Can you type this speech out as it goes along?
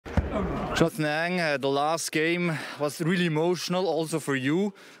Nang, the last game was really emotional also for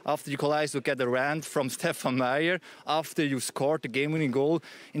you after you collided to get a rant from Stefan Meyer after you scored the game-winning goal.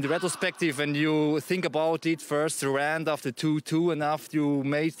 In the retrospective, when you think about it, first the rant after 2-2 and after you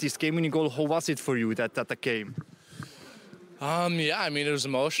made this game-winning goal, how was it for you that game? Yeah, I mean, it was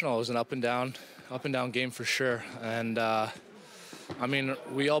emotional. It was an up and down game for sure. And I mean,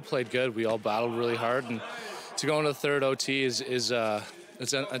 we all played good. We all battled really hard, and to go into the third OT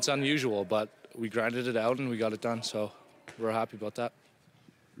it's unusual, but we grinded it out and we got it done. So we're happy about that.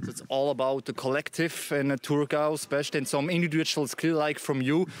 So it's all about the collective in Thurgau, especially, and some individual skill like from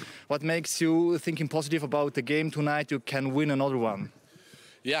you. What makes you thinking positive about the game tonight? You can win another one.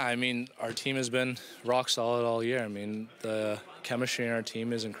 Yeah, I mean, our team has been rock solid all year. I mean, the chemistry in our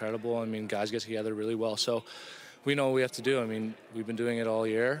team is incredible. I mean, guys get together really well. So we know what we have to do. I mean, we've been doing it all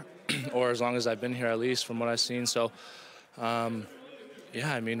year, or as long as I've been here, at least from what I've seen. So,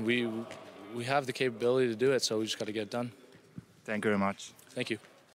 yeah, I mean, we have the capability to do it, so we just got to get it done. Thank you very much. Thank you.